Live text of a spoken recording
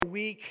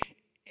week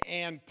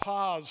and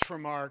pause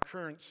from our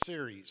current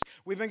series.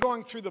 We've been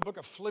going through the book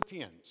of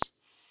Philippians,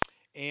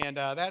 and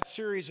that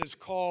series is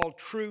called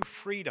True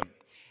Freedom.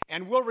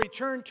 And we'll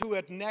return to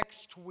it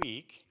next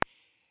week.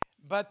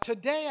 But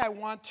today I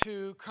want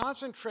to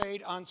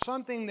concentrate on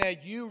something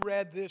that you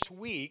read this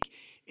week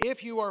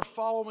if you are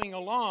following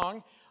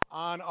along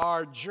on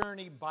our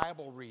Journey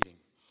Bible reading.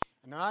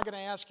 And I'm not going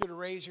to ask you to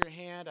raise your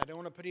hand. I don't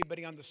want to put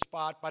anybody on the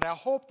spot, but I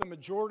hope the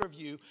majority of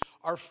you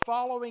are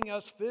following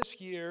us this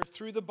year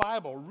through the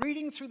Bible,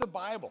 reading through the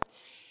Bible.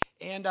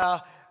 And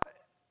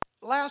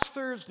last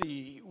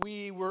Thursday,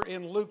 we were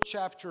in Luke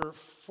chapter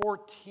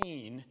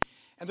 14,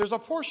 and there's a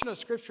portion of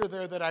Scripture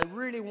there that I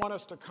really want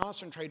us to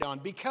concentrate on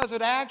because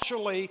it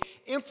actually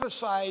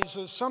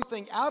emphasizes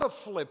something out of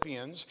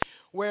Philippians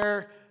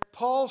where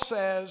Paul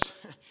says,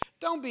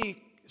 don't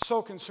be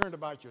so concerned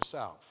about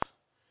yourself.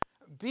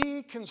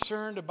 Be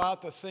concerned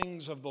about the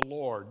things of the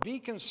Lord. Be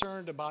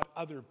concerned about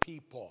other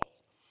people.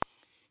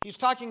 He's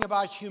talking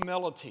about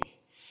humility.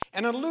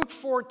 And in Luke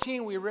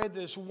 14, we read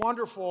this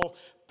wonderful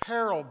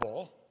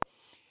parable.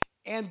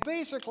 And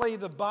basically,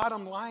 the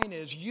bottom line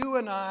is you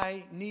and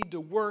I need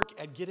to work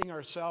at getting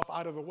ourselves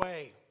out of the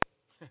way.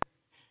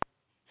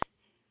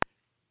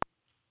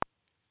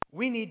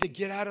 We need to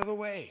get out of the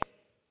way.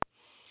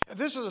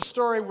 This is a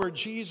story where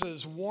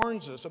Jesus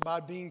warns us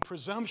about being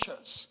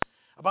presumptuous,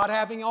 about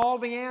having all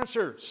the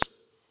answers.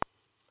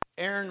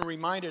 Aaron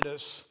reminded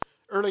us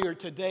earlier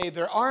today,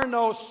 there are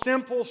no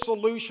simple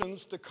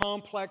solutions to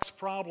complex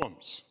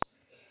problems.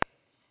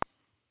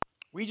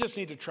 We just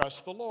need to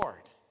trust the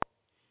Lord.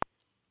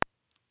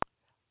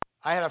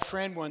 I had a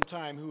friend one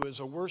time who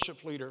was a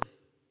worship leader,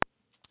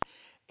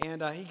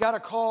 and he got a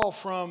call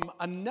from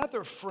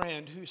another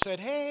friend who said,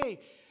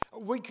 hey,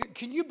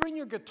 can you bring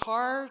your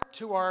guitar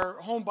to our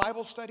home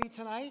Bible study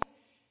tonight?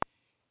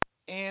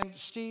 And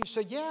Steve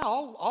said, yeah,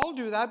 I'll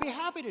do that. I'd be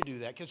happy to do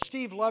that because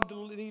Steve loved to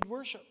lead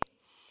worship.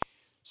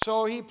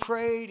 So he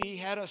prayed. He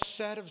had a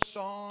set of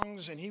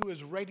songs, and he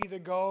was ready to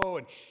go.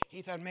 And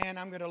he thought, man,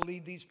 I'm going to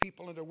lead these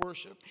people into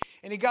worship.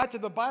 And he got to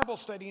the Bible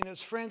study, and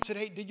his friend said,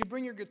 hey, did you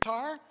bring your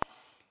guitar?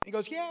 He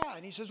goes, yeah.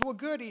 And he says, well,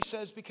 good. He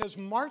says, because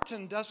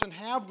Martin doesn't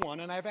have one,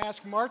 and I've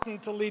asked Martin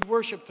to lead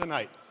worship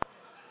tonight.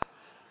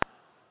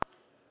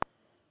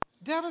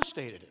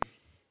 Devastated him.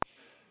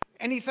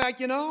 And he thought,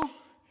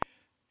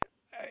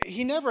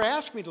 he never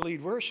asked me to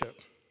lead worship.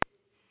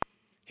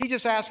 He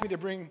just asked me to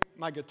bring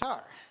my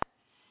guitar.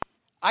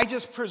 I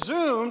just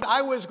presumed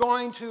I was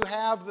going to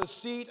have the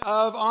seat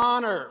of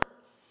honor.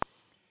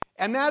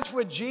 And that's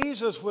what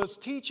Jesus was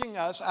teaching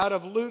us out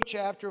of Luke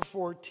chapter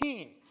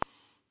 14.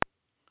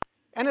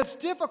 And it's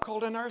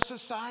difficult in our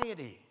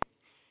society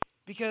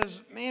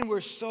because, man,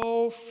 we're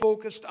so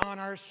focused on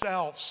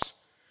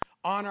ourselves,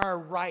 on our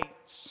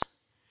rights.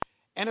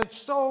 And it's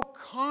so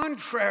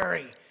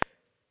contrary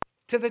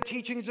to the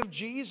teachings of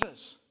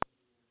Jesus.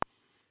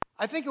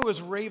 I think it was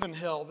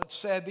Ravenhill that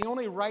said the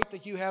only right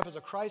that you have as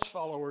a Christ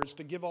follower is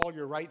to give all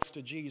your rights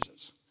to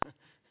Jesus.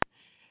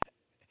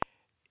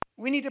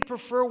 We need to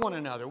prefer one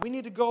another. We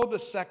need to go the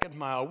second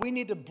mile. We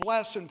need to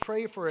bless and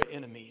pray for our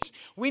enemies.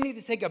 We need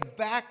to take a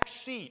back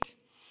seat.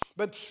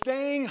 But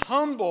staying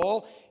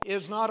humble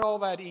is not all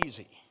that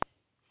easy,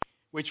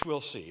 which we'll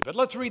see. But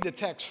let's read the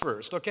text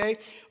first, okay?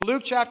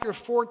 Luke chapter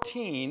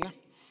 14.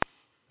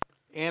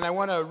 And I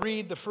want to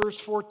read the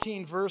first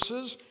 14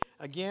 verses.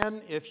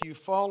 Again, if you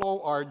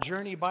follow our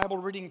Journey Bible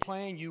reading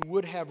plan, you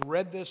would have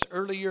read this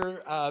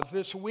earlier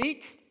this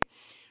week.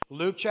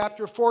 Luke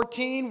chapter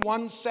 14,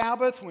 one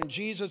Sabbath, when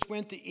Jesus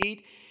went to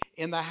eat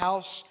in the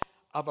house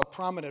of a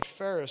prominent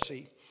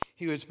Pharisee,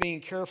 he was being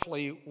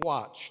carefully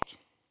watched.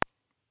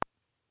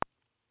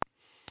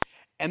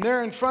 And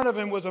there in front of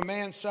him was a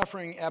man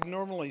suffering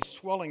abnormally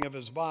swelling of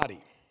his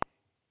body.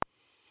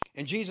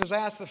 And Jesus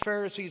asked the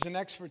Pharisees and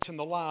experts in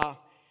the law,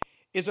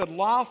 is it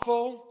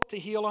lawful to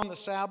heal on the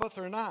Sabbath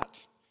or not?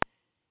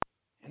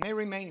 And they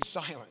remained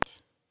silent.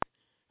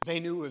 They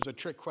knew it was a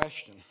trick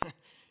question.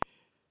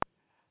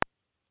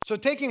 So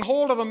taking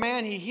hold of the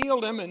man, he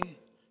healed him and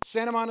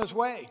sent him on his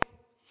way.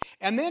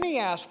 And then he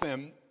asked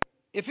them,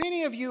 if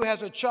any of you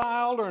has a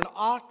child or an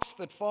ox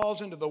that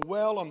falls into the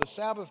well on the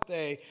Sabbath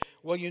day,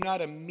 will you not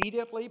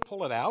immediately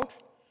pull it out?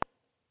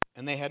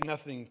 And they had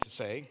nothing to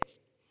say.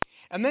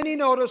 And then he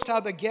noticed how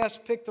the guests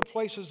picked the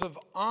places of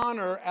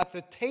honor at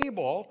the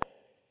table.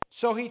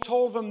 So he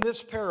told them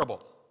this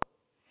parable.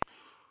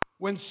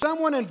 When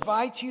someone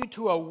invites you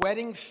to a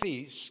wedding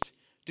feast,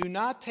 do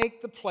not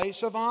take the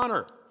place of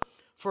honor,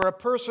 for a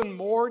person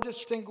more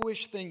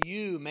distinguished than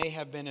you may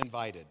have been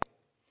invited.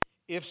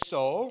 If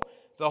so,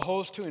 the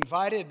host who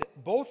invited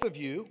both of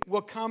you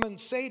will come and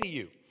say to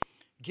you,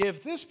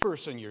 give this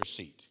person your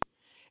seat.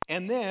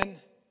 And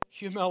then,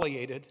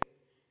 humiliated,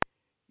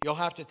 you'll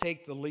have to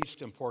take the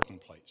least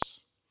important place.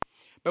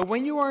 But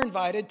when you are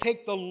invited,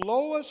 take the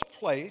lowest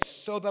place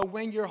so that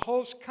when your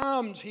host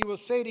comes, he will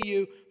say to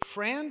you,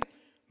 friend,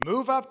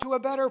 move up to a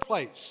better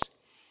place.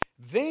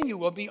 Then you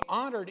will be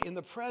honored in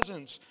the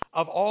presence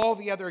of all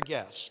the other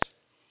guests.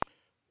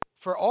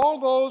 For all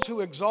those who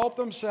exalt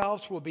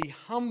themselves will be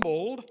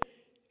humbled,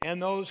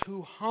 and those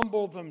who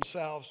humble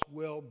themselves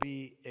will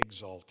be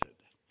exalted.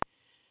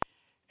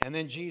 And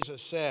then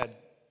Jesus said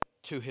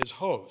to his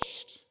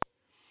host,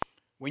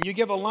 when you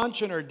give a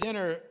luncheon or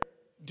dinner,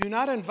 do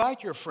not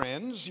invite your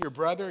friends, your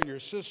brother, your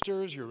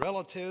sisters, your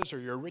relatives, or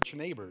your rich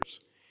neighbors.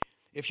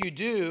 If you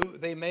do,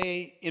 they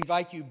may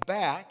invite you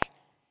back,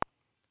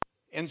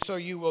 and so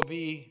you will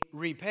be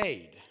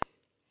repaid.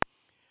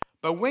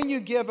 But when you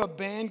give a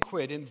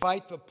banquet,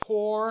 invite the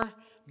poor,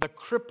 the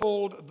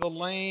crippled, the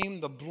lame,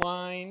 the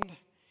blind,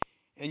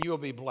 and you'll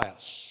be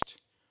blessed.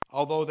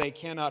 Although they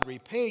cannot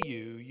repay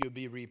you, you'll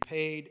be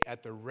repaid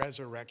at the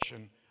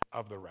resurrection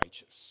of the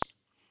righteous.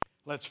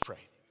 Let's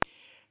pray.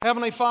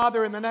 Heavenly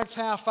Father, in the next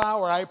half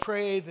hour, I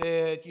pray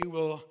that you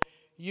will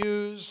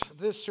use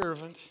this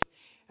servant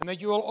and that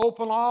you will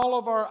open all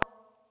of our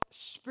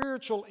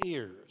spiritual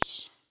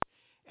ears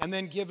and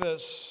then give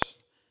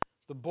us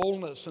the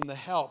boldness and the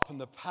help and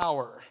the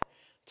power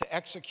to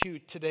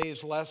execute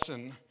today's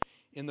lesson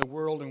in the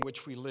world in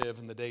which we live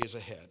in the days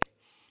ahead.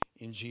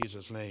 In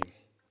Jesus' name,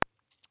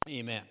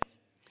 amen.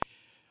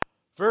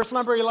 Verse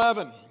number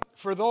 11,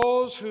 for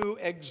those who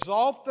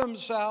exalt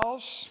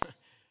themselves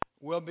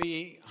will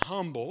be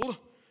humbled,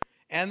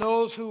 and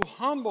those who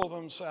humble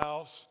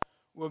themselves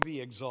will be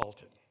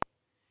exalted.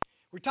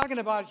 We're talking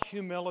about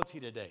humility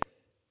today.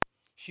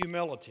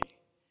 Humility,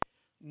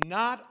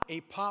 not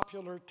a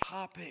popular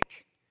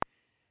topic.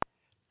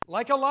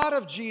 Like a lot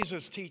of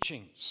Jesus'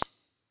 teachings,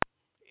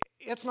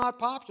 it's not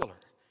popular.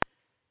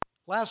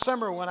 Last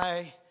summer when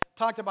I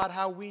talked about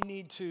how we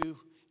need to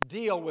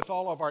deal with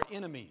all of our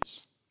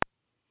enemies,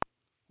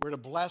 we're to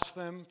bless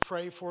them,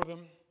 pray for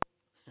them.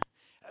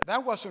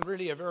 That wasn't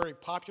really a very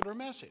popular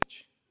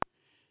message.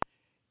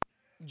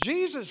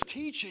 Jesus'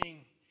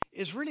 teaching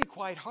is really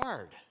quite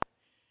hard.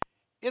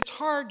 It's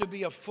hard to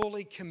be a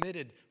fully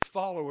committed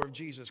follower of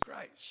Jesus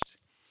Christ.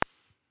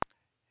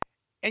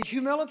 And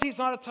humility is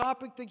not a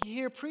topic that you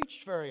hear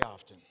preached very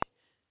often.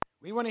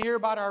 We want to hear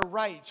about our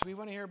rights. We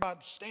want to hear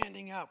about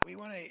standing up.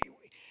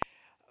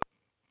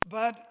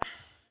 But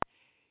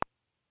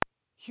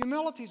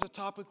humility is a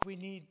topic we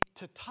need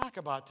to talk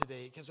about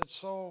today because it's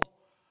so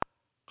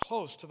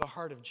close to the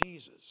heart of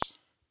Jesus.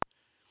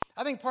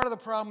 I think part of the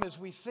problem is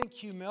we think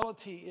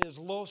humility is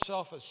low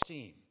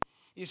self-esteem.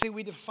 You see,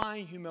 we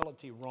define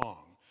humility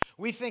wrong.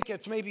 We think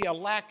it's maybe a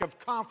lack of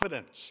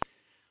confidence,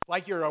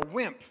 like you're a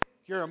wimp,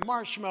 you're a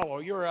marshmallow,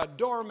 you're a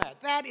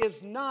doormat. That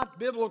is not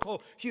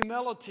biblical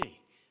humility.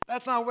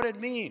 That's not what it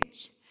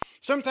means.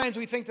 Sometimes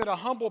we think that a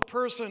humble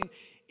person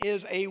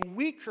is a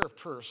weaker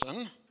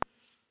person,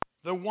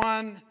 the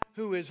one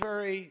who is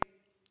very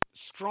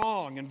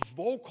strong and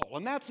vocal,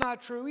 and that's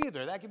not true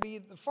either. That could be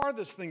the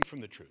farthest thing from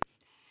the truth.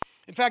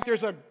 In fact,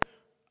 there's a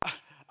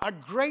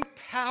great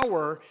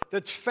power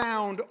that's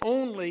found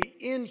only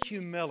in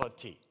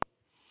humility.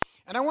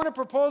 And I want to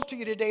propose to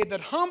you today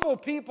that humble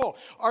people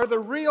are the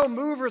real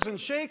movers and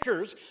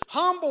shakers.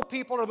 Humble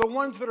people are the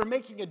ones that are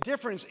making a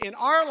difference in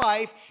our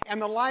life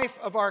and the life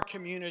of our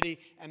community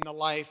and the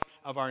life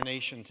of our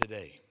nation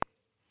today.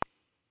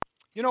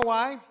 You know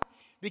why?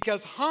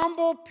 Because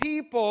humble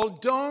people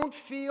don't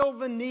feel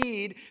the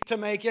need to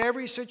make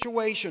every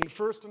situation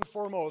first and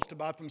foremost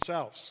about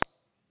themselves.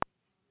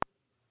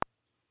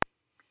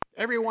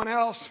 Everyone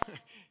else,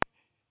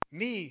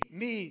 me.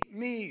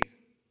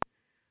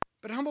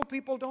 But humble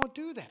people don't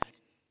do that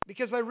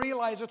because they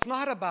realize it's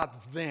not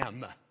about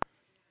them.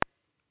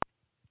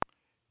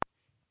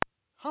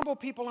 Humble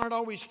people aren't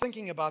always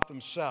thinking about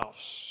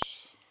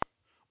themselves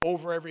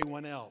over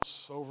everyone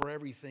else, over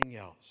everything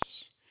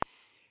else.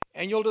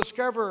 And you'll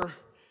discover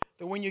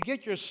that when you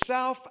get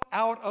yourself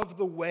out of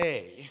the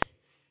way,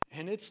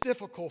 and it's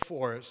difficult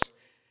for us,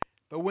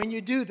 but when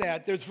you do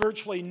that, there's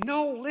virtually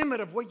no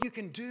limit of what you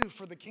can do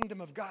for the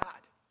kingdom of God.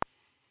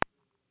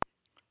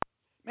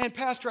 Man,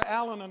 Pastor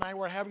Allen and I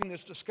were having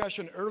this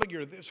discussion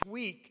earlier this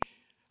week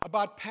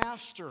about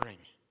pastoring.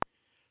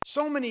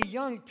 So many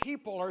young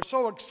people are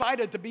so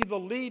excited to be the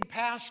lead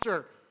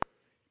pastor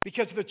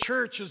because the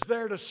church is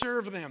there to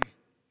serve them.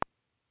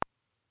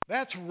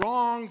 That's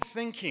wrong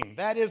thinking.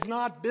 That is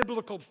not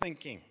biblical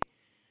thinking.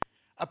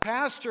 A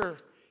pastor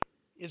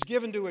is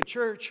given to a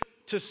church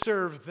to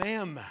serve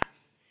them.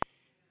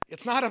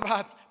 It's not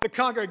about the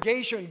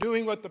congregation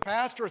doing what the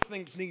pastor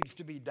thinks needs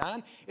to be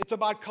done. It's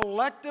about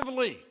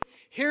collectively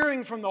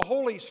hearing from the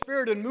Holy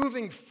Spirit and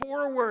moving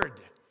forward.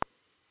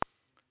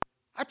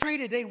 I pray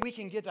today we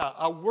can get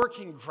a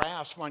working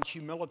grasp on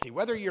humility.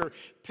 Whether you're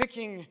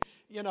picking,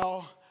 in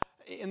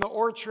the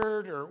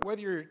orchard, or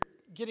whether you're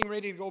getting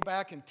ready to go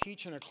back and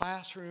teach in a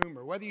classroom,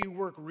 or whether you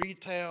work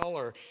retail,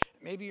 or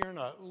maybe you're in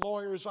a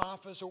lawyer's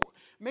office, or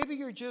maybe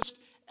you're just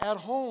at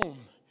home,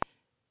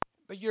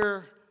 but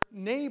your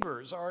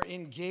neighbors are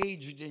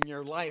engaged in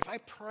your life. I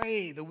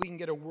pray that we can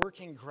get a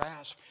working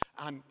grasp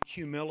on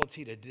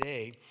humility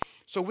today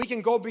so we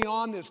can go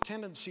beyond this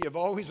tendency of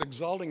always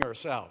exalting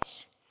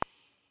ourselves.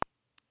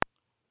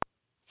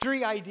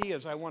 3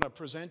 ideas I want to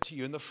present to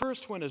you, and the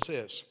first one is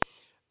this.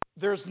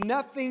 There's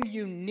nothing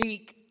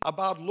unique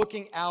about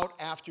looking out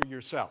after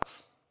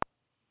yourself.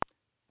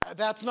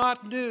 That's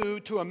not new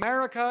to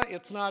America.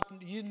 It's not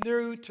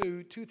new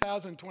to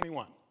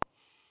 2021.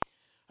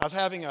 I was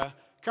having a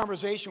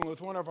conversation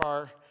with one of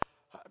our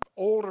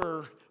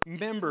older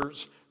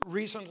members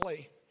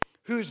recently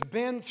who's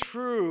been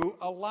through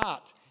a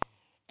lot.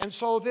 And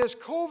so this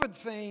COVID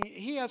thing,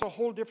 he has a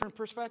whole different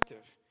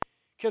perspective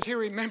because he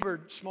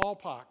remembered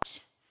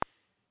smallpox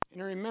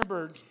and he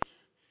remembered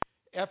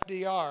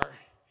FDR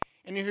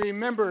and he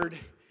remembered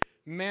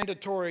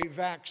mandatory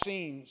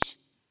vaccines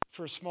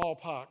for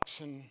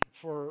smallpox and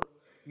for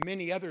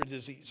many other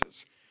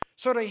diseases.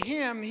 So to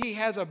him, he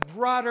has a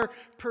broader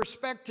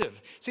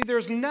perspective. See,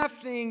 there's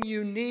nothing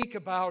unique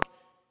about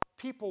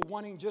people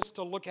wanting just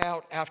to look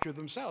out after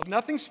themselves.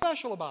 Nothing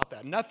special about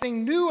that.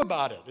 Nothing new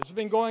about it. It's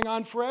been going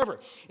on forever.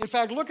 In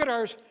fact, look at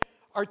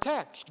our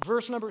text.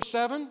 Verse number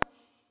 7.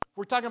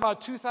 We're talking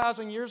about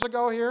 2,000 years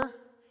ago here.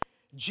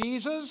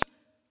 Jesus,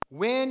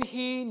 when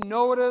he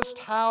noticed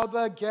how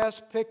the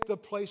guests picked the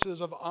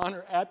places of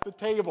honor at the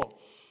table.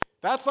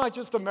 That's not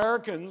just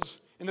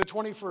Americans in the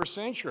 21st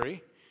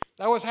century.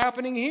 That was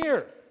happening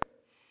here.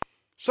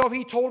 So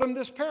he told him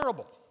this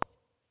parable.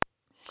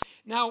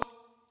 Now,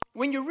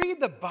 when you read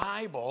the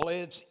Bible,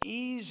 it's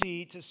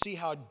easy to see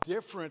how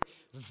different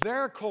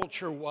their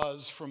culture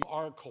was from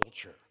our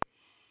culture.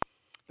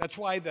 That's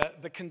why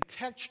the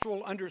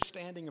contextual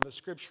understanding of a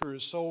scripture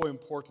is so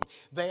important.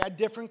 They had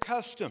different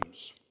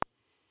customs.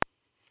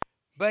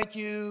 But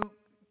you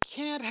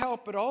can't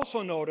help but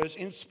also notice,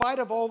 in spite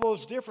of all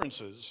those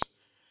differences,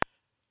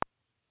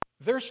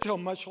 they're still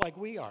much like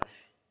we are.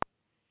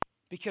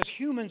 Because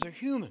humans are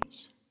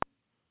humans.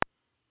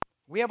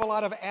 We have a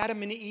lot of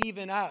Adam and Eve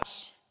in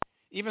us,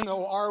 even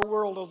though our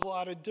world is a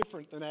lot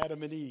different than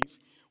Adam and Eve.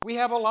 We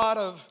have a lot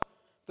of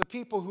the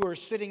people who are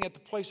sitting at the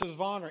places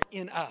of honor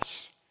in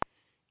us,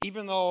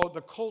 even though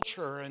the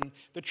culture and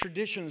the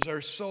traditions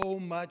are so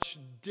much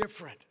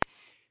different.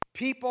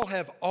 People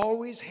have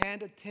always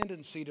had a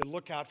tendency to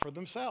look out for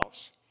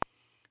themselves.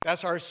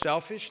 That's our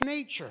selfish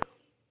nature.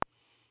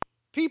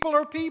 People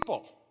are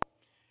people.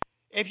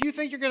 If you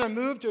think you're going to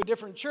move to a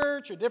different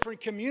church, a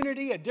different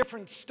community, a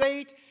different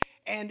state,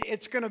 and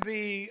it's going to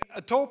be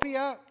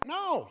utopia,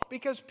 no,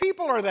 because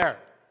people are there,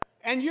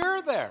 and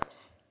you're there.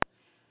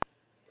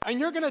 And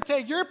you're going to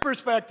take your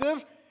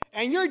perspective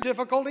and your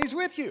difficulties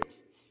with you.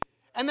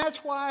 And that's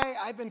why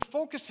I've been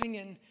focusing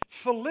in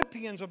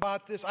Philippians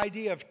about this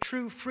idea of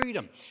true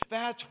freedom.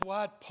 That's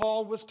what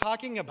Paul was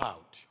talking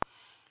about.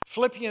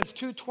 Philippians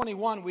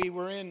 2:21, we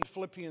were in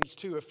Philippians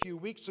 2 a few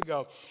weeks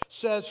ago,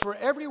 says, "For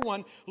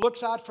everyone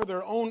looks out for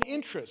their own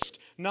interest,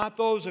 not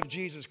those of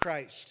Jesus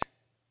Christ."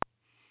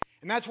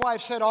 And that's why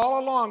I've said all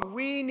along,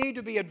 we need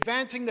to be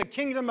advancing the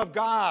kingdom of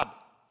God.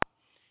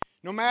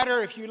 No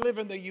matter if you live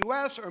in the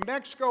U.S. or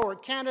Mexico or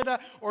Canada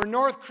or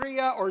North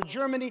Korea or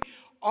Germany,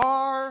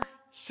 our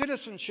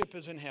citizenship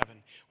is in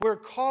heaven. We're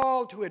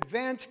called to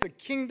advance the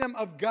kingdom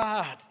of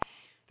God.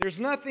 There's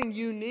nothing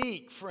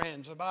unique,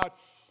 friends, about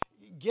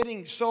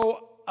getting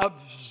so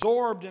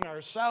absorbed in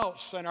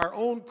ourselves and our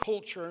own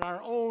culture and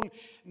our own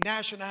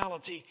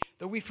nationality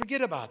that we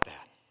forget about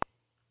that.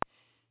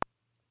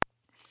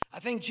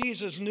 I think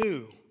Jesus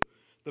knew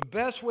the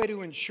best way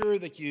to ensure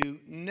that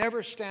you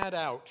never stand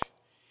out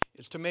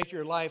is to make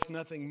your life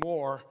nothing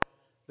more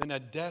than a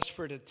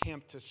desperate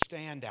attempt to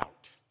stand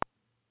out.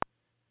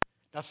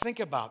 Now think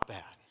about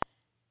that.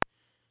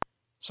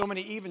 So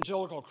many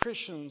evangelical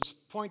Christians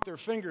point their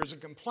fingers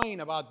and complain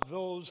about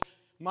those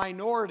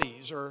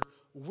minorities or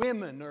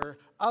women or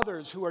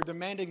others who are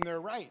demanding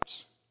their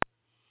rights.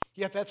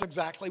 Yet that's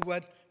exactly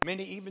what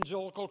many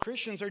evangelical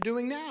Christians are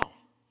doing now,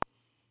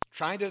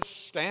 trying to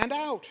stand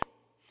out.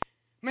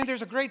 Man,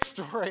 there's a great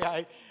story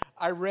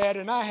I read,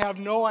 and I have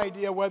no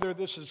idea whether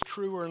this is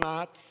true or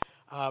not,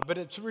 but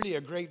it's really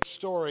a great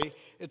story.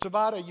 It's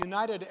about a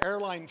United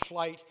Airline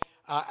flight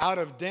out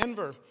of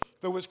Denver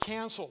that was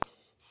canceled.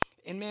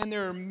 And man,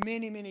 there are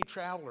many, many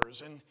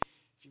travelers. And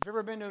if you've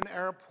ever been to an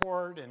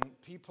airport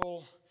and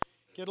people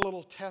get a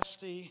little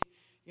testy,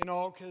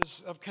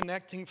 because of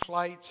connecting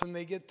flights, and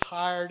they get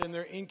tired and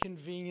they're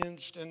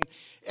inconvenienced, and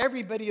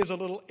everybody is a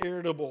little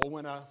irritable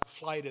when a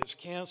flight is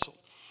canceled.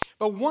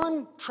 But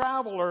one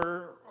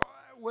traveler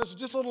was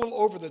just a little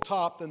over the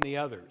top than the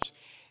others.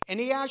 And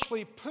he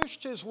actually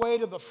pushed his way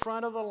to the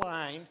front of the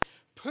line,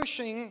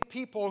 pushing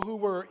people who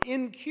were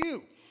in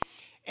queue.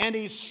 And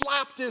he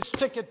slapped his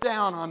ticket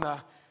down on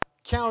the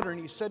counter and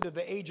he said to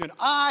the agent,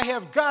 "I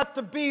have got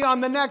to be on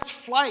the next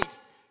flight.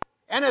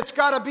 And it's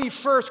got to be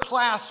first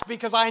class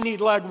because I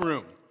need leg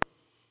room."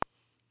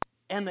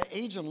 And the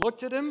agent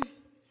looked at him,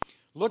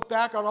 looked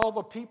back at all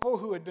the people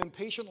who had been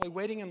patiently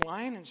waiting in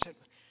line and said,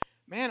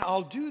 "Man,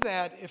 I'll do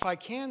that if I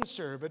can,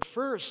 sir. But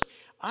first,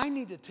 I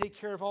need to take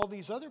care of all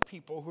these other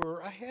people who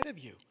are ahead of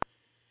you."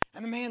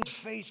 And the man's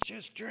face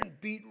just turned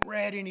beet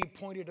red and he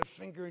pointed a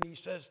finger and he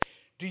says,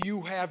 "Do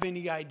you have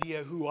any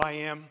idea who I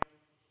am?"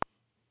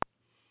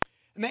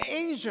 And the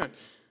agent,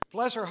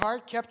 bless her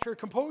heart, kept her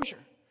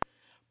composure.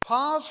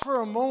 Paused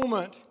for a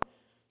moment,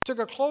 took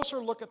a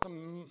closer look at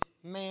the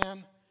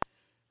man,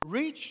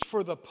 reached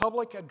for the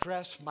public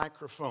address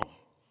microphone,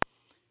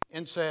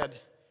 and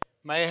said,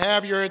 May I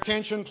have your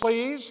attention,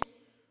 please?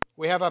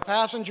 We have a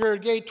passenger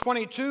at gate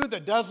 22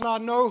 that does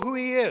not know who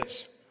he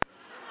is.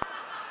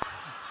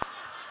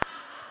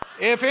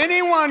 If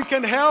anyone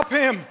can help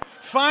him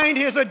find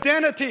his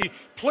identity,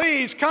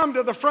 please come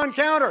to the front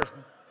counter.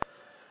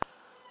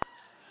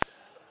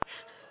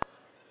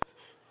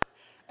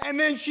 And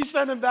then she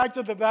sent him back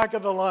to the back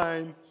of the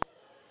line.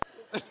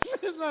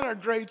 Isn't that a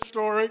great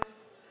story?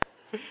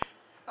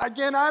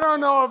 Again, I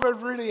don't know if it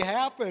really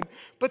happened,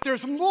 but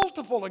there's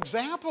multiple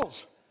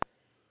examples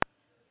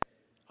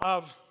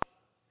of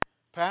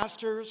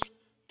pastors,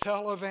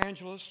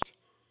 televangelists,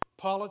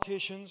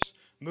 politicians,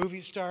 movie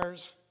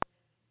stars,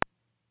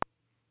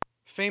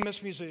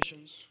 famous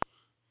musicians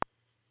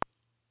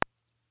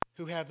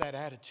who have that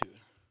attitude.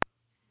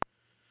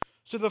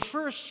 So the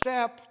first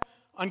step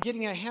on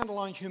getting a handle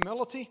on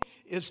humility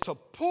is to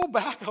pull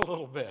back a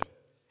little bit.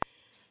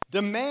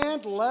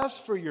 Demand less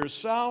for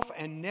yourself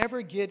and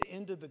never get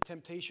into the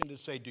temptation to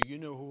say, do you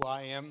know who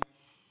I am?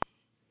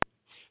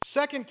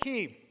 Second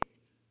key,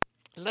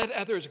 let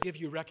others give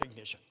you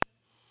recognition.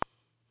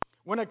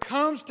 When it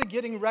comes to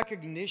getting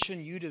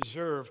recognition you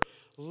deserve,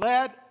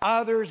 let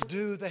others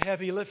do the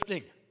heavy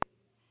lifting.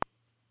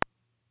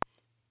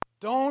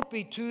 Don't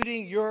be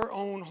tooting your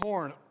own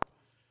horn,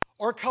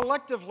 or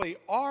collectively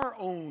our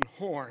own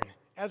horn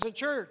as a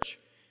church.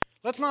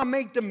 Let's not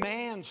make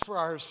demands for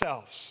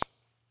ourselves.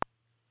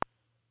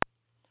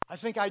 I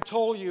think I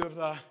told you of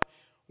the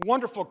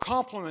wonderful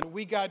compliment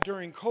we got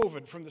during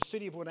COVID from the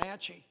city of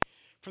Wenatchee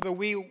for the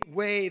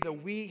way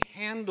that we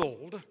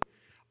handled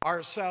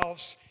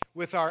ourselves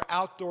with our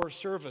outdoor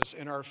service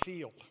in our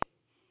field.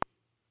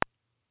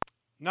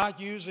 Not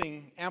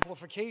using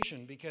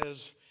amplification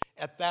because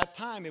at that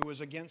time it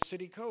was against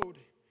city code.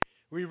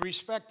 We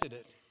respected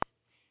it.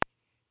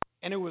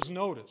 And it was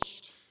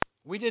noticed.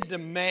 We didn't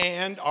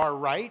demand our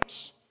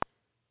rights.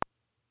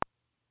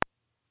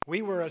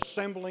 We were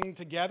assembling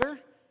together,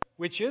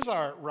 which is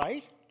our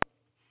right.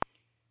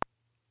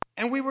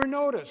 And we were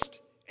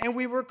noticed. And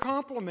we were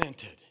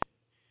complimented.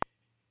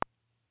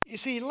 You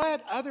see,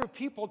 let other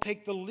people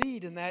take the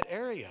lead in that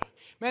area.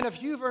 Man,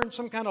 if you've earned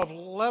some kind of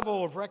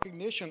level of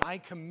recognition, I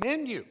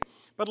commend you.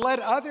 But let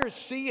others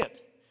see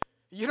it.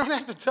 You don't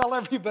have to tell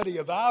everybody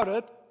about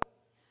it.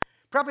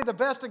 Probably the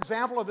best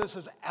example of this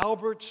is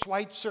Albert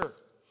Schweitzer.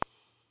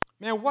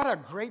 Man, what a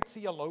great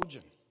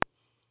theologian.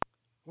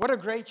 What a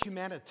great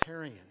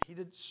humanitarian. He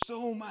did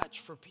so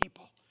much for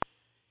people.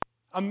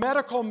 A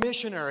medical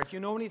missionary. If you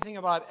know anything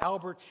about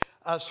Albert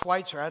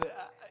Schweitzer, I'd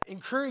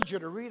encourage you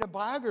to read a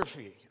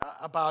biography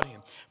about him.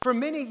 For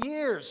many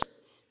years,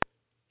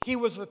 he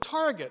was the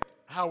target,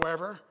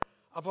 however,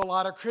 of a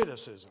lot of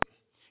criticism.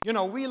 You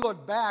know, we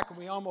look back and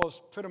we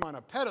almost put him on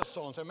a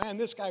pedestal and say, man,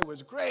 this guy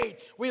was great.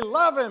 We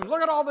love him.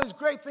 Look at all these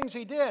great things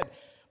he did.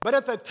 But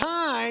at the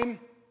time,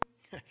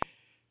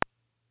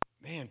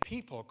 man,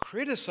 people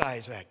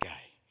criticized that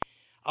guy.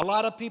 A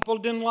lot of people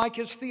didn't like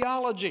his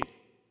theology.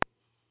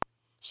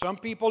 Some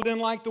people didn't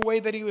like the way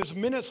that he was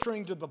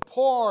ministering to the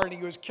poor and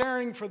he was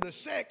caring for the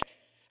sick.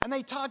 And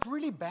they talked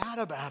really bad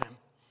about him.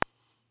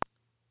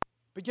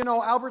 But you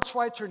know, Albert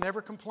Schweitzer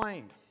never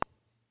complained.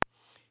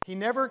 He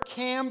never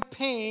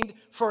campaigned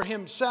for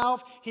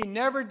himself. He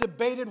never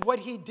debated what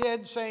he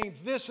did, saying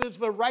this is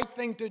the right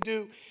thing to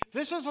do.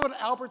 This is what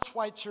Albert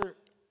Schweitzer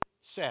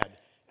said,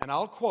 and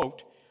I'll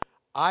quote,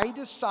 I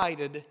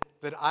decided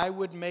that I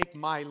would make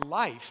my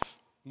life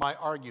my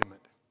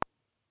argument.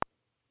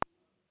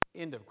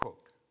 End of quote.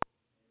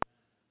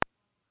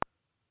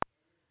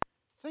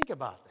 Think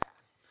about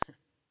that.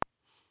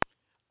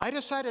 I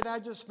decided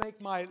I'd just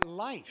make my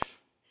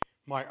life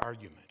my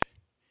argument.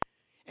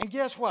 And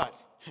guess what?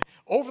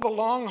 Over the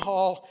long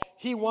haul,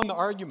 he won the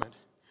argument.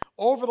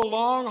 Over the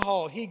long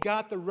haul, he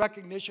got the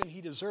recognition he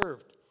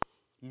deserved.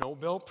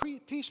 Nobel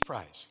Peace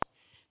Prize.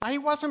 Now, he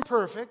wasn't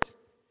perfect.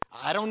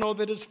 I don't know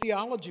that his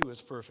theology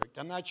was perfect.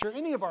 I'm not sure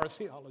any of our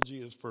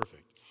theology is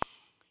perfect.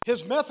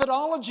 His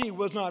methodology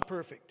was not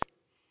perfect.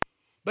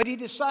 But he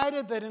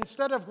decided that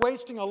instead of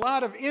wasting a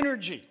lot of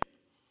energy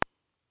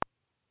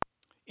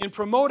in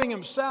promoting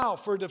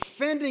himself or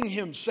defending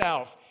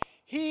himself,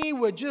 he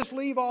would just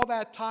leave all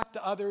that talk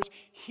to others.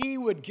 He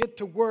would get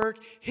to work.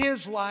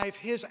 His life,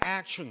 his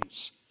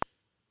actions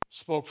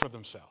spoke for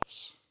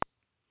themselves.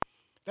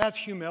 That's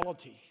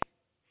humility.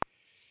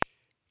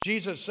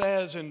 Jesus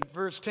says in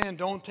verse 10,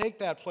 don't take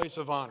that place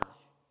of honor.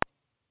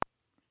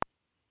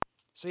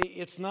 See,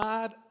 it's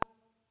not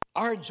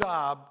our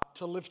job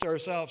to lift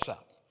ourselves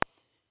up.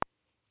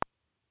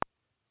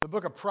 The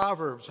book of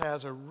Proverbs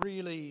has a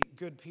really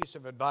good piece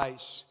of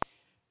advice.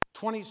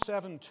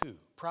 27:2,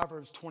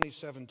 Proverbs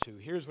 27:2.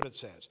 Here's what it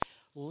says.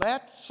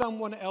 Let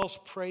someone else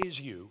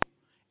praise you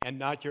and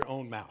not your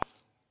own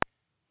mouth.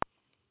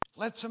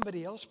 Let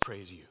somebody else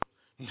praise you,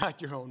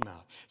 not your own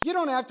mouth. You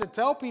don't have to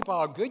tell people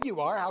how good you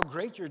are, how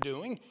great you're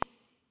doing.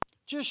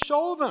 Just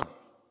show them.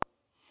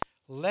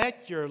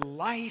 Let your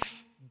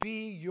life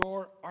be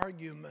your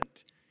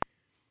argument.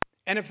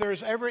 And if there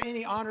is ever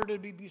any honor to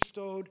be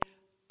bestowed,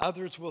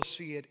 others will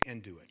see it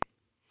and do it.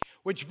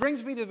 Which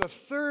brings me to the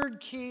third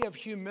key of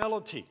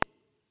humility.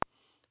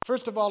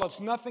 First of all,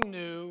 it's nothing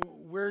new.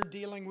 We're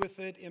dealing with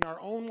it in our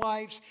own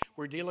lives.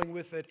 We're dealing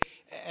with it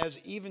as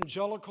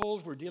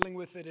evangelicals. We're dealing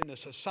with it in a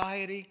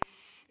society.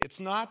 It's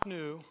not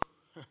new.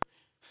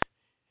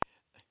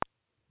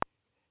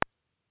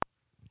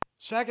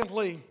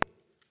 Secondly,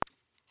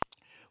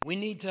 we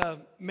need to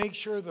make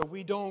sure that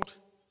we don't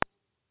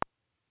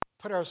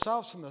put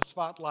ourselves in the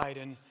spotlight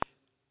and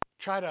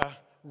try to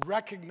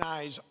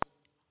recognize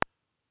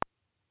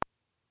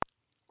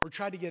or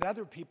try to get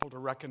other people to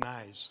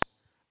recognize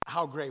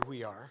how great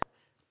we are,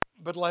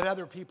 but let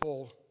other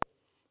people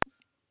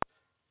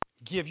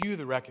give you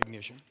the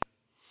recognition.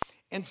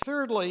 And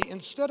thirdly,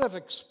 instead of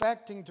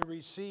expecting to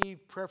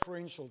receive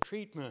preferential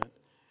treatment,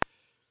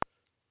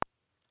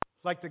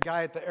 like the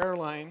guy at the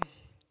airline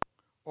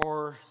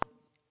or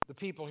the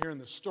people here in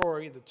the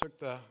story that took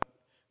the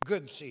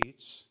good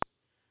seats,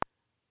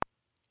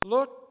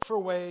 look for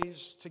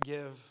ways to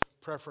give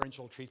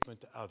preferential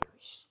treatment to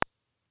others.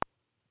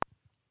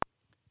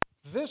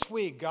 This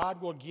week, God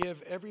will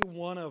give every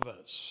one of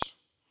us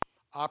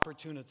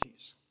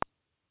opportunities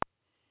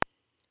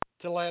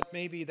to let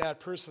maybe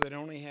that person that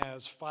only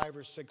has 5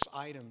 or 6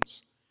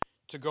 items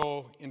to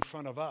go in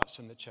front of us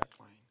in the check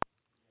line.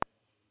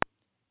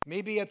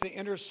 Maybe at the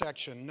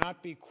intersection,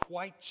 not be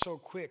quite so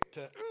quick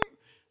to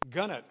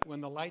gun it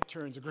when the light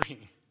turns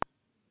green.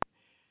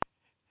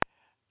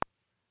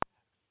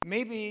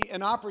 Maybe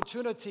an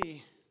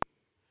opportunity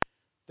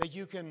that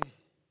you can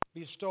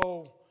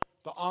bestow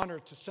the honor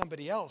to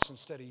somebody else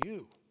instead of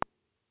you.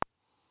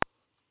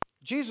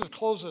 Jesus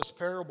closed this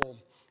parable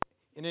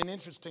in an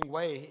interesting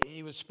way.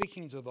 He was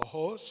speaking to the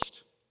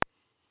host,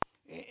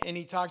 and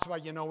he talks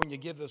about, when you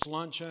give this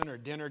luncheon or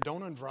dinner,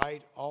 don't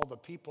invite all the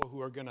people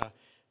who are going to,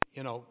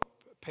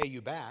 pay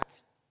you back.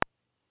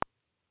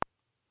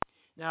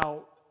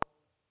 Now,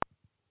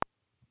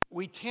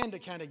 we tend to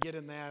kind of get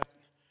in that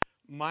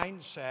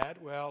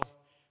mindset, well,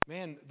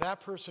 man, that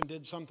person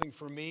did something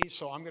for me,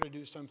 so I'm going to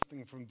do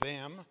something for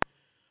them.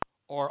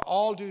 Or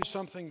I'll do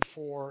something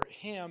for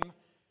him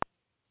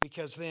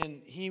because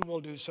then he will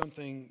do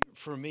something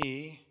for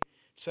me.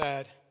 It's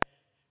that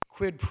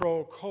quid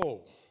pro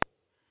quo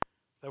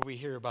that we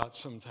hear about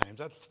sometimes.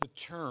 That's the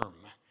term.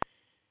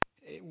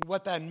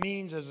 What that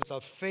means is it's a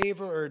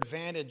favor or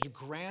advantage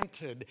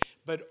granted,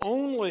 but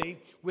only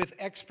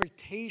with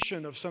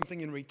expectation of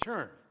something in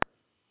return.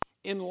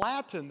 In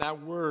Latin, that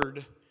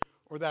word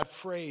or that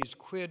phrase,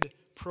 quid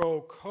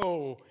pro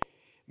quo,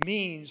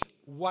 means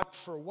what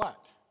for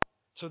what.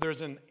 So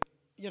there's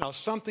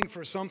something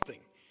for something.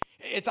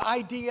 It's an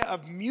idea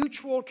of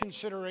mutual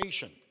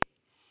consideration.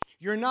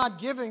 You're not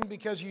giving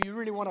because you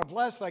really want to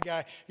bless that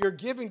guy. You're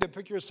giving to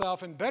put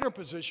yourself in better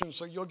position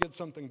so you'll get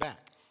something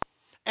back.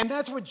 And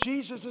that's what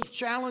Jesus is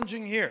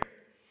challenging here.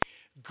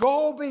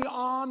 Go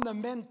beyond the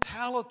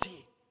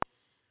mentality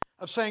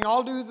of saying,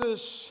 I'll do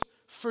this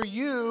for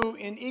you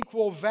in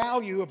equal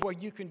value of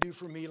what you can do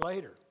for me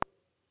later.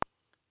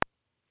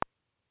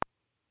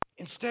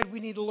 Instead, we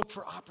need to look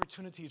for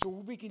opportunities where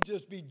we can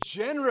just be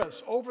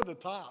generous over the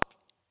top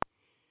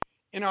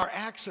in our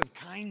acts of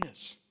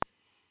kindness.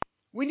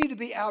 We need to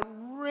be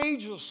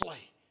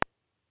outrageously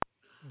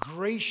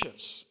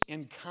gracious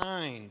and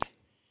kind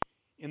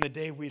in the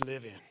day we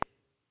live in.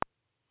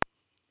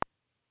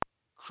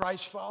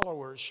 Christ's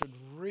followers should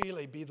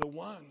really be the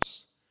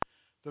ones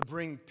that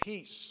bring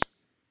peace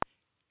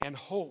and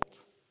hope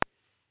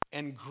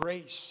and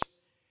grace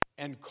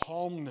and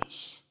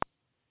calmness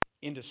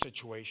into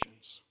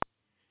situations.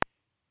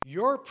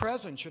 Your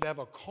presence should have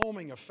a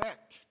calming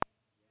effect,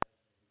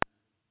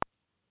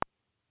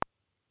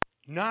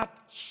 not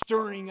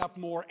stirring up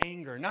more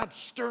anger, not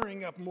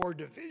stirring up more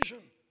division.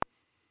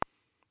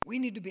 We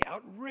need to be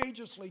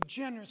outrageously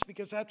generous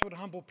because that's what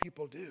humble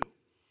people do.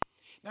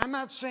 Now, I'm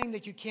not saying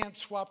that you can't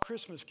swap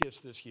Christmas gifts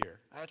this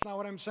year. That's not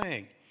what I'm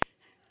saying.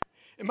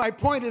 And my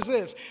point is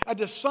this: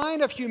 a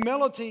sign of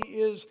humility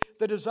is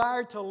the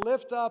desire to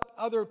lift up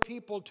other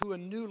people to a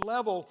new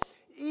level,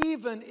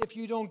 even if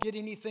you don't get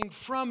anything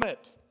from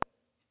it.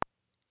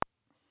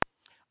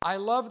 I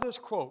love this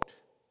quote.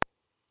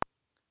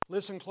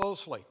 Listen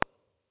closely.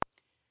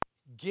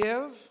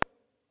 Give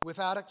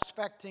without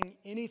expecting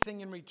anything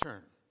in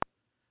return,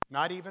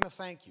 not even a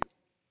thank you.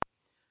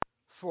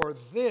 For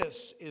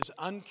this is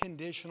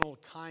unconditional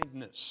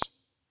kindness.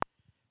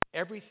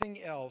 Everything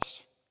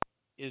else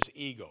is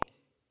ego.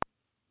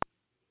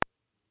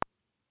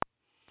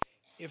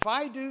 If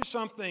I do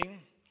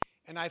something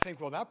and I think,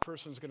 well, that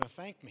person's going to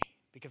thank me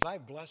because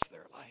I've blessed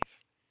their life.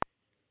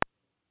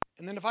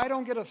 And then if I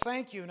don't get a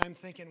thank you and I'm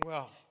thinking,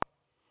 well,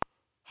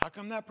 how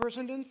come that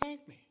person didn't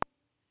thank me?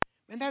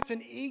 And that's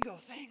an ego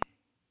thing.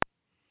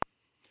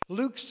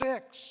 Luke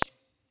 6,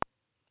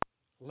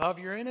 love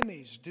your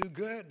enemies, do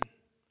good.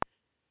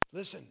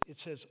 Listen, it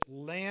says,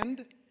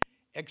 lend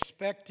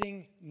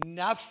expecting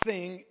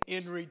nothing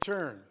in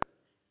return.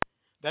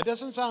 That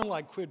doesn't sound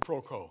like quid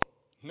pro quo.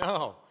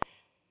 No.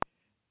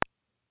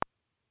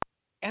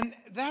 And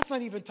that's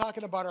not even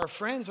talking about our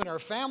friends and our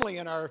family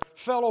and our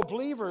fellow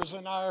believers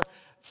and our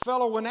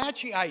fellow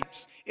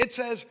Wenatcheeites. It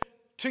says,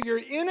 to your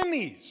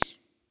enemies,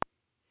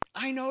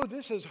 I know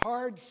this is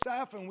hard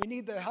stuff, and we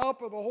need the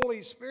help of the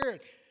Holy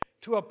Spirit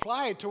to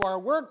apply it to our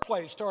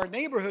workplace, to our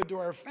neighborhood, to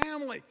our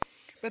family.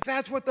 But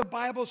that's what the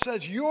Bible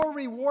says. Your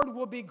reward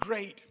will be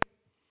great.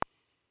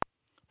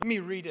 Let me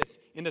read it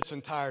in its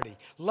entirety.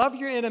 Love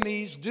your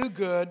enemies, do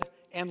good,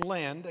 and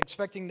lend,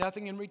 expecting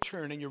nothing in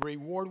return, and your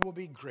reward will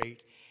be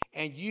great.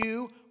 And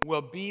you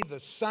will be the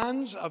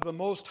sons of the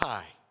Most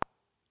High,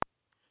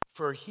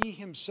 for he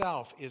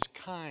himself is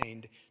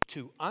kind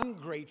to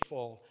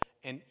ungrateful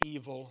and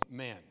evil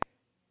men.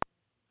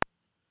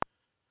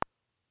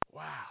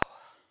 Wow.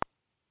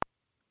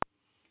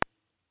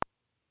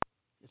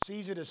 It's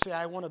easy to say,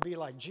 I want to be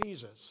like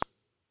Jesus.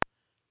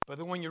 But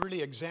then when you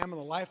really examine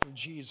the life of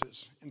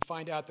Jesus and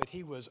find out that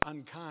he was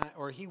unkind,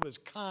 or he was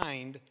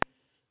kind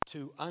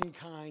to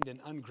unkind and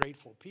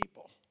ungrateful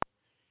people,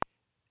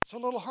 it's a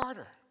little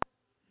harder.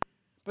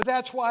 But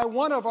that's why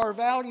one of our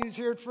values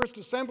here at First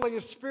Assembly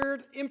is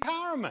spirit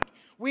empowerment.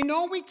 We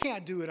know we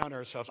can't do it on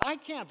ourselves. I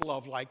can't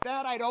love like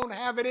that. I don't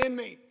have it in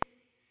me.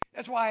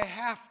 That's why I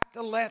have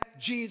to let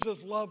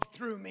Jesus love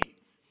through me.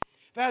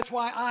 That's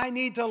why I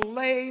need to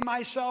lay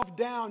myself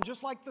down,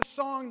 just like the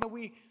song that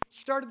we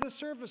started the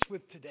service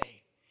with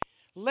today.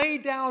 Lay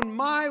down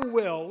my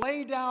will,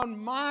 lay down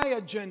my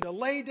agenda,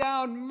 lay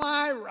down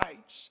my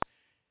rights,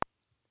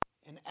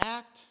 and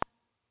act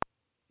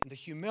in the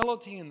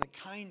humility and the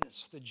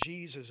kindness that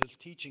Jesus is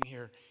teaching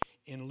here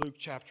in Luke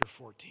chapter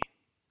 14.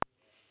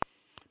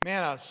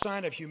 Man, a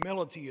sign of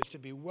humility is to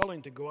be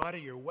willing to go out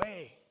of your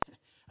way,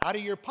 out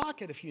of your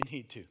pocket if you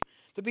need to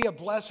be a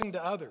blessing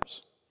to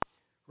others,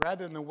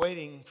 rather than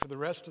waiting for the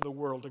rest of the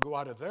world to go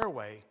out of their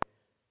way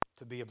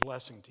to be a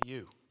blessing to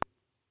you.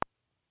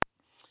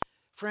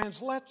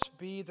 Friends, let's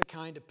be the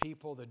kind of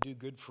people that do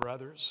good for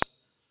others,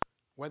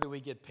 whether we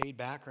get paid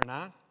back or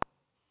not,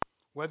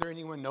 whether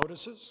anyone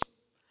notices,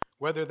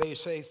 whether they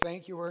say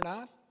thank you or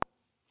not.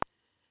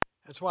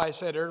 That's why I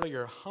said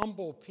earlier,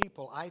 humble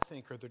people, I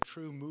think, are the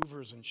true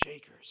movers and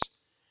shakers.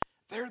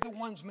 They're the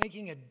ones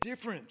making a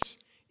difference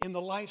in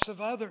the lives of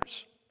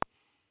others.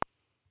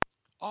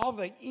 All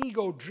the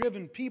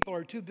ego-driven people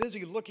are too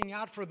busy looking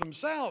out for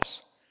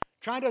themselves,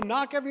 trying to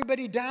knock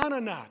everybody down a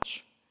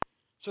notch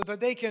so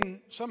that they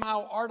can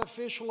somehow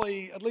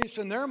artificially, at least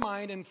in their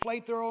mind,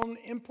 inflate their own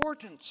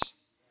importance.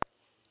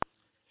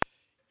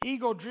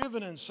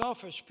 Ego-driven and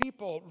selfish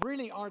people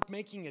really aren't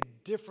making a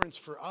difference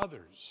for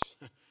others.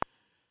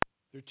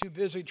 They're too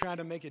busy trying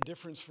to make a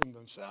difference for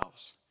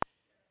themselves.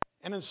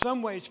 And in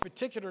some ways,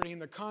 particularly in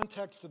the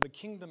context of the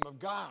kingdom of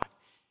God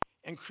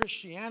and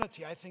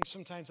Christianity, I think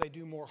sometimes they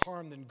do more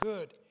harm than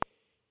good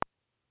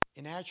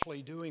in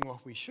actually doing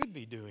what we should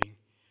be doing,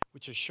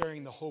 which is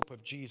sharing the hope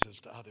of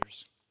Jesus to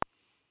others.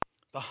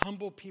 The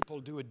humble people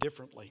do it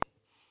differently.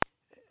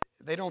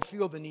 They don't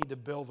feel the need to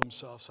build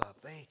themselves up.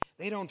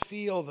 They don't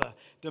feel the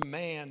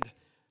demand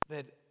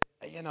that,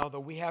 that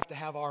we have to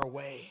have our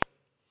way.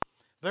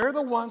 They're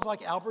the ones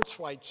like Albert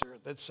Schweitzer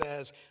that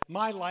says,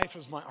 my life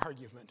is my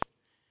argument.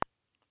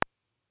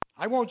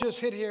 I won't just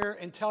sit here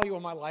and tell you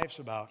what my life's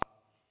about.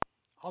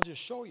 I'll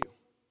just show you.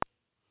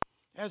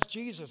 As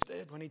Jesus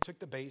did when he took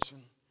the basin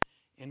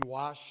and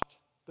washed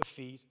the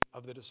feet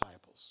of the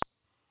disciples.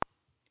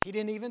 He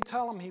didn't even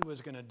tell them he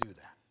was going to do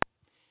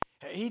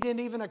that. He didn't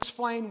even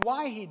explain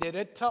why he did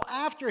it till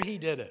after he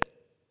did it.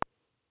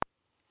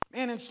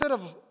 And instead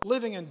of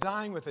living and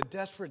dying with a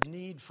desperate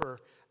need for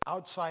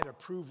outside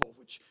approval,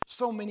 which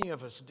so many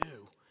of us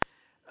do,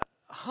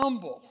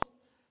 humble,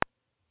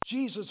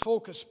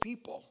 Jesus-focused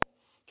people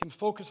can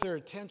focus their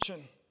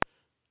attention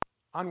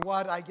on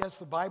what I guess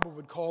the Bible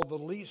would call the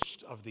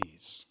least of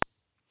these.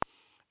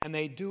 And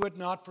they do it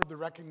not for the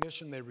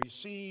recognition they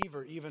receive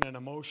or even an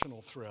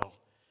emotional thrill.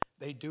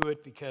 They do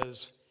it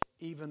because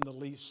even the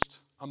least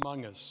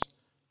among us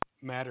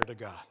matter to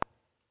God.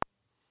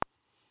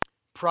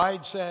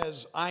 Pride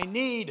says, I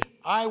need,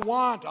 I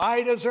want,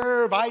 I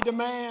deserve, I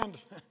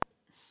demand.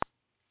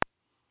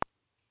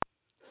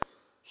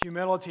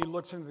 Humility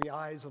looks into the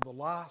eyes of the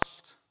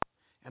lost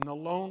and the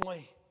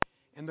lonely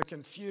and the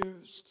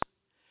confused.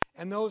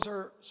 And those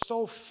are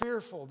so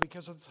fearful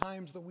because of the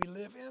times that we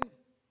live in.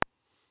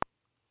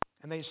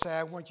 And they say,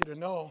 I want you to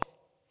know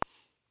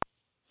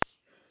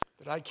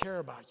that I care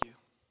about you.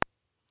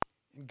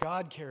 And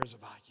God cares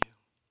about you.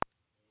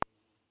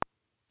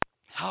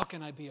 How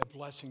can I be a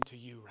blessing to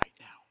you right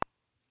now?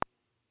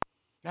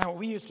 Now,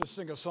 we used to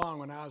sing a song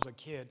when I was a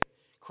kid.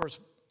 Of course,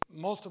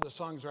 most of the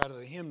songs are out of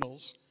the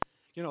hymnals.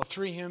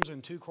 3 hymns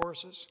and 2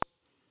 choruses.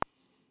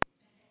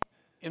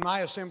 In my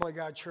Assembly of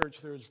God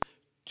church, there's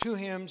 2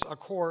 hymns, a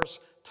chorus,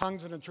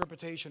 tongues and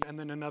interpretation, and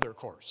then another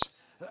chorus.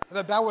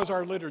 That was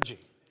our liturgy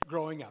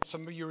growing up.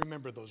 Some of you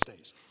remember those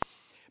days.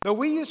 But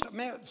we used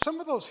to, some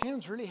of those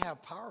hymns really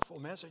have powerful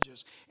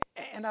messages.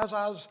 And as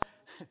I was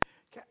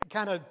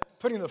kind of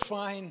putting the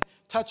fine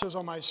touches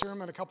on my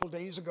sermon a couple of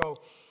days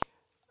ago,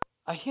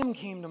 a hymn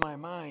came to my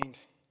mind.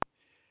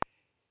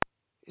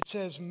 It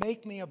says,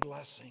 make me a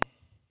blessing.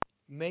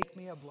 Make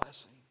me a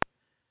blessing.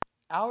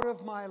 Out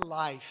of my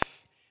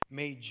life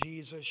may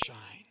Jesus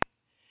shine.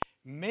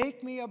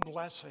 Make me a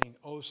blessing,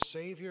 O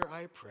Savior,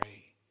 I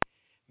pray.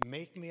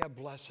 make me a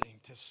blessing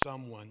to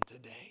someone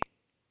today.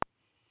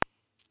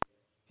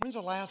 When's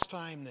the last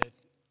time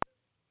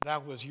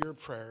that was your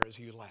prayer as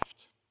you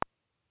left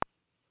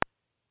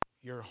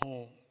your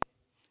home,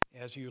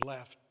 as you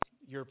left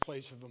your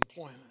place of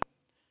employment,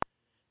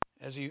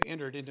 as you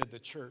entered into the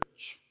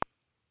church?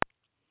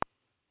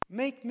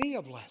 Make me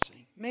a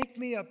blessing. Make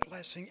me a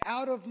blessing.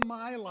 Out of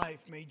my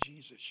life may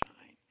Jesus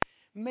shine.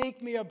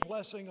 Make me a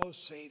blessing, O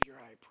Savior,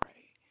 I pray.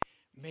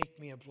 Make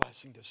me a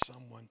blessing to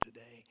someone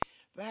today.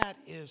 That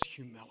is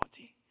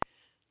humility.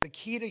 The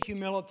key to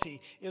humility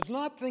is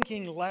not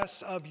thinking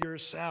less of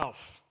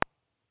yourself.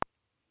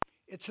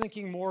 It's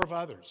thinking more of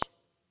others.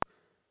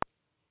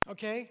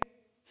 Okay?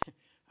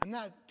 I'm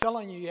not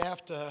telling you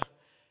have to,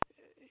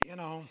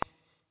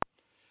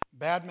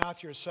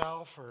 badmouth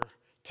yourself or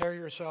tear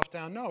yourself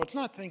down. No, it's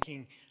not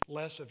thinking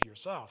less of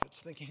yourself.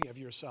 It's thinking of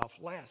yourself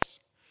less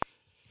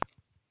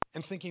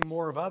and thinking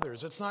more of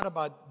others. It's not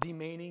about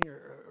demeaning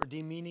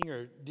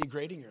or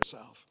degrading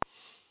yourself.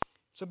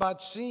 It's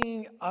about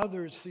seeing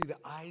others through the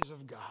eyes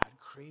of God,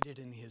 created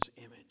in his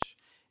image,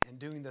 and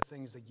doing the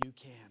things that you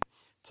can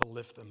to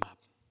lift them up.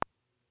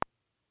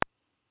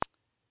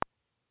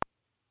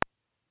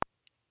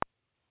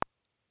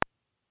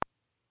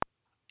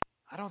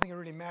 I don't think it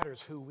really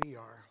matters who we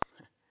are,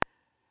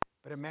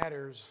 but it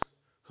matters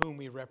whom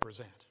we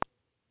represent.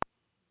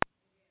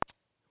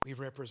 We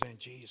represent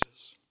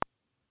Jesus.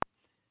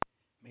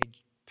 May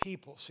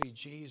people see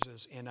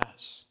Jesus in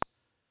us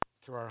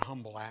through our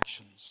humble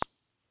actions.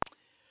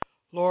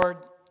 Lord,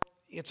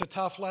 it's a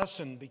tough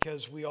lesson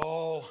because we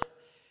all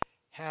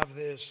have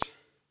this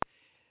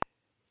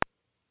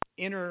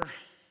inner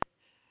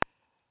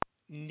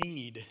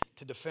need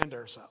to defend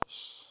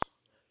ourselves.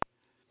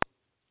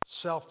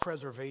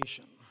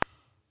 Self-preservation,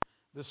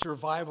 the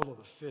survival of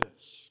the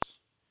fittest.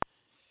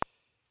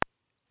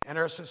 And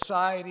our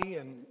society,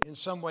 and in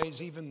some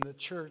ways even the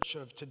church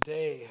of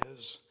today,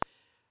 has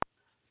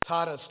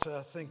taught us to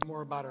think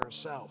more about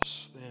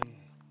ourselves than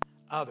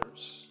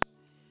others.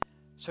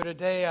 So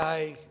today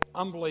I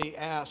humbly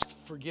ask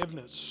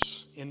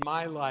forgiveness in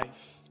my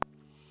life.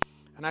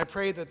 And I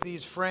pray that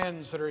these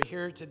friends that are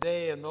here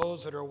today and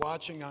those that are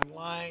watching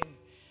online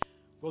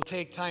will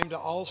take time to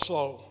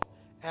also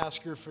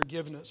ask your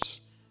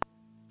forgiveness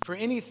for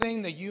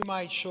anything that you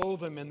might show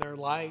them in their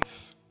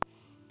life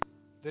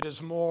that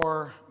is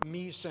more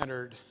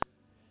me-centered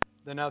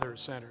than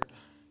others-centered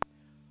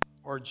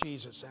or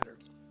Jesus-centered.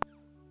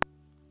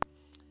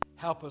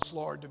 Help us,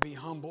 Lord, to be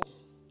humble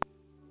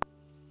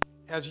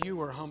as you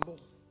were humble.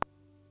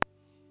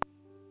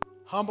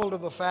 Humble to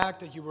the fact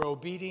that you were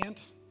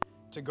obedient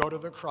to go to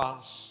the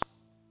cross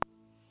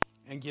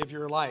and give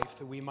your life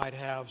that we might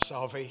have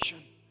salvation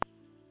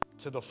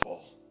to the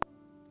full.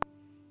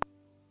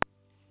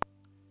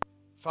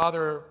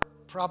 Father,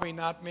 probably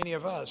not many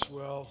of us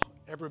will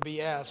ever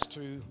be asked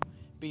to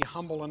be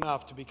humble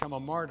enough to become a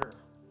martyr,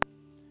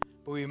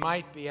 but we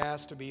might be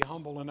asked to be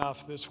humble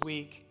enough this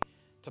week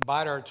to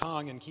bite our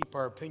tongue and keep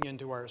our opinion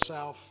to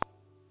ourselves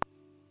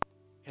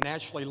and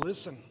actually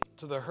listen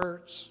to the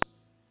hurts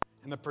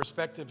and the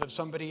perspective of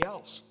somebody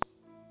else.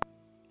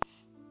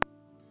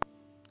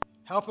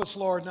 Help us,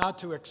 Lord, not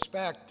to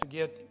expect to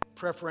get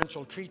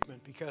preferential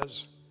treatment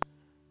because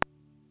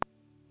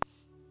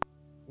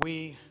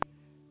we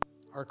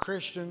are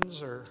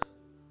Christians or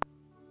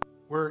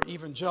we're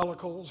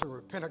evangelicals or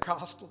we're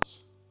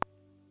Pentecostals.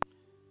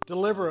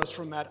 Deliver us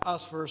from that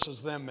us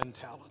versus them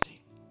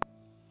mentality.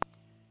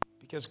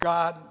 Because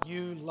God,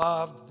 you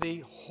loved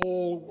the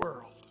whole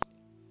world.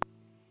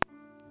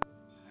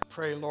 I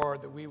pray,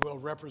 Lord, that we will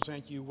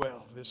represent you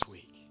well this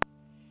week.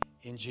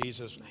 In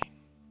Jesus' name,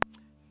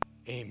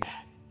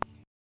 amen.